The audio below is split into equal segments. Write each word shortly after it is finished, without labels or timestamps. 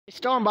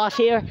Stormboss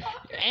here,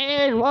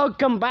 and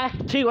welcome back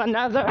to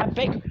another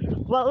epic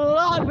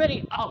vlog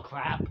video. Oh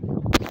crap.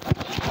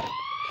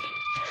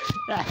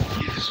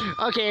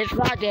 Okay, it's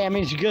not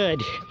damaged, good.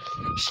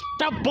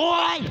 Stop,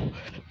 boy!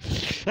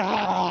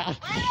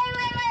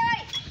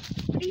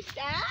 Wait.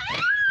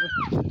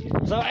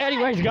 So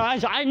anyways,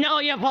 guys, I know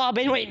you've all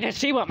been waiting to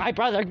see what my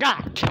brother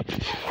got.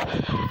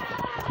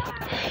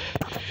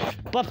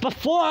 But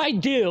before I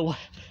do,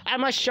 I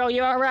must show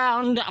you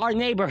around our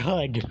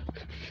neighborhood.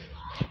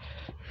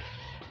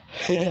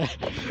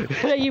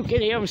 You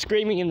can hear him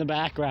screaming in the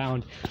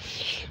background.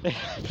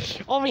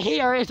 Over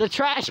here is the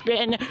trash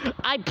bin.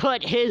 I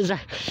put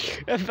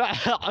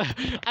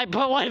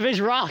one of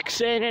his rocks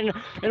in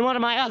one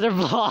of my other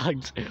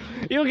vlogs.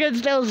 You can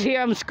still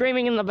hear him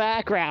screaming in the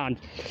background.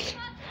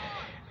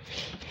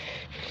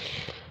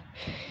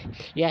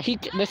 Yeah,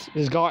 this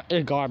is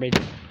garbage.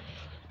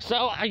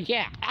 So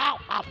yeah, ow.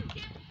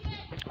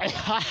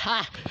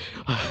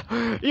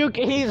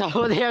 He's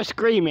over there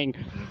screaming.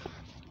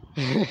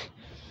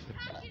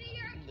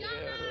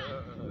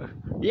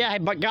 Yeah,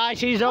 but guys,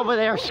 he's over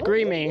there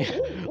screaming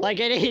like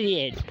an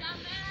idiot.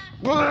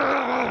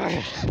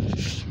 Ow.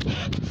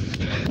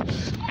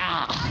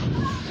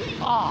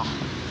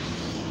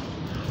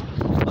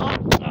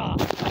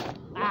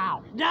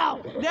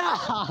 No!